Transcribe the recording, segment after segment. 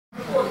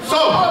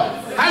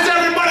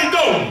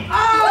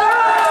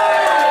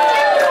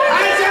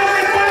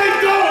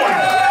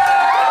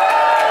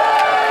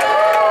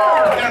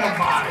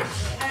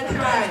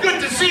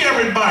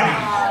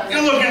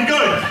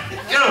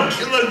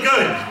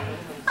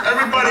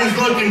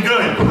Everybody's looking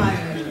good.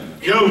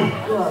 You,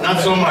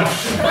 not so much.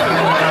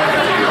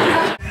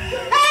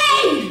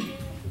 Hey!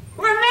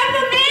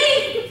 Remember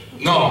me?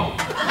 No.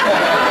 Come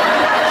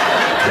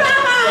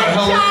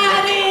on,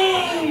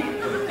 Johnny!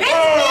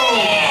 It's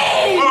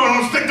me! Oh,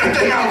 don't stick that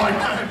thing out like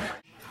that.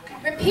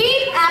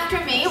 Repeat after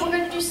me. We're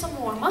going to do some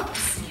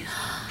warm-ups.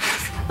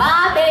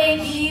 My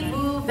baby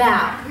move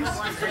out.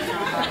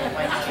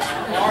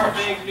 Our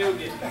big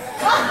nougat.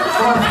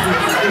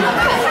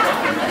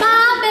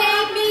 My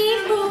baby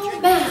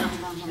move out.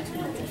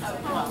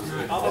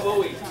 I'm a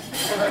buoy.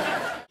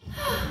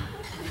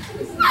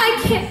 I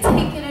can't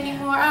take it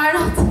anymore,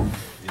 Arnold.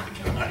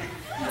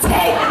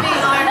 Take me,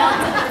 Arnold.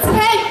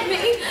 Take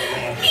me.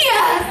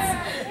 Yes.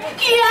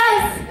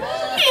 Yes.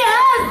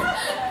 Yes.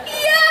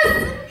 Yes.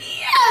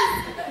 Yes.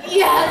 Yes. Yes.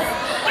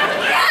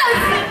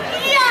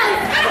 Yes. Yes.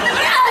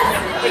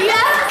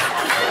 Yes.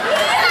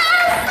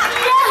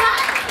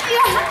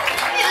 Yes.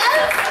 Yes.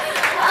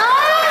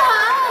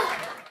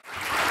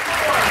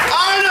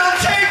 Arnold,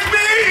 take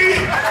me!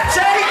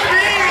 Take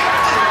me!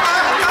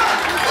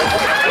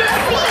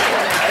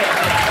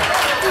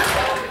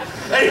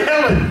 Hey,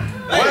 Helen.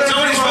 Hey,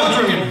 somebody's phone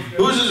ringing.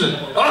 Whose is it?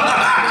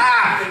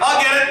 I'll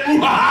get it.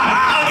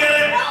 I'll get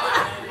it.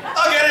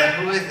 I'll get it.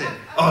 Who is it?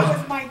 Oh,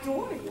 It's my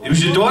daughter. it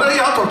was your daughter?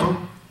 Yeah, I'll talk to him.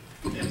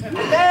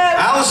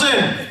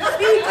 Allison.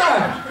 Speaker.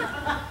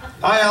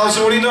 Hi,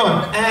 Allison. What are you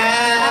doing?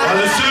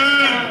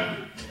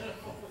 Allison!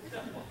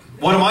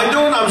 What am I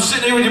doing? I'm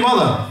sitting here with your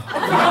mother.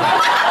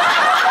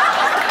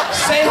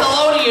 Say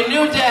hello to your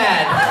new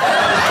dad.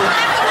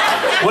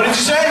 What did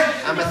you say?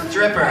 I'm a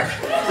stripper.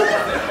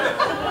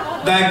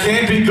 That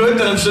can't be good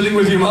that I'm sitting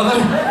with your mother?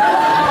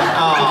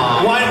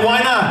 Why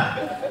not?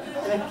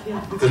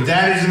 Because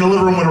Daddy's in the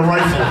living room with a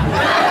rifle.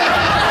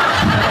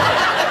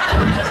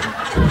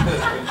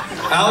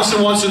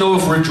 Allison wants to know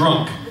if we're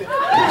drunk.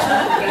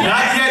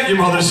 Not yet, your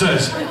mother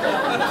says.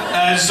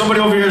 As somebody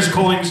over here is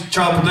calling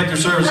Child Protective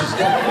Services.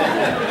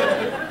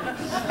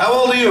 How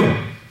old are you?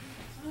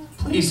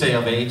 Please say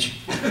of age.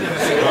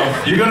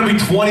 You're gonna be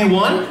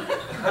 21?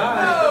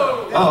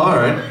 Oh,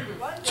 alright.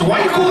 So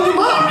why are you calling your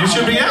mom? You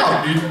should be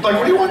out. Like,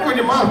 what do you want with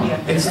your mom?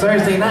 It's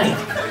Thursday night.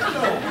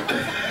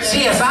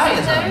 CSI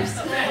is on.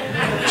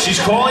 She's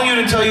calling you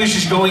to tell you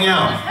she's going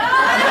out.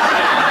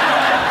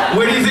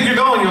 Where do you think you're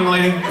going, young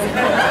lady?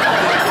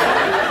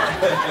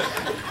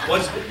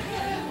 What's...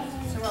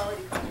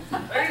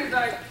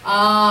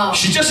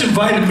 She just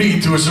invited me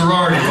to a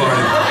sorority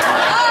party.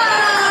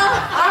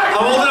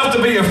 I'm old enough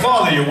to be your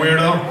father, you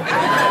weirdo. All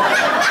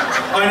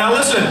right, now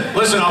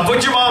listen, I'll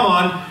put your mom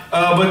on,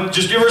 but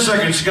just give her a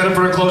second. She's got to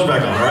put her clothes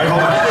back on, all right?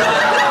 Hold on.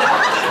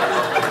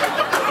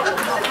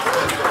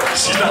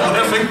 She's not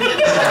laughing.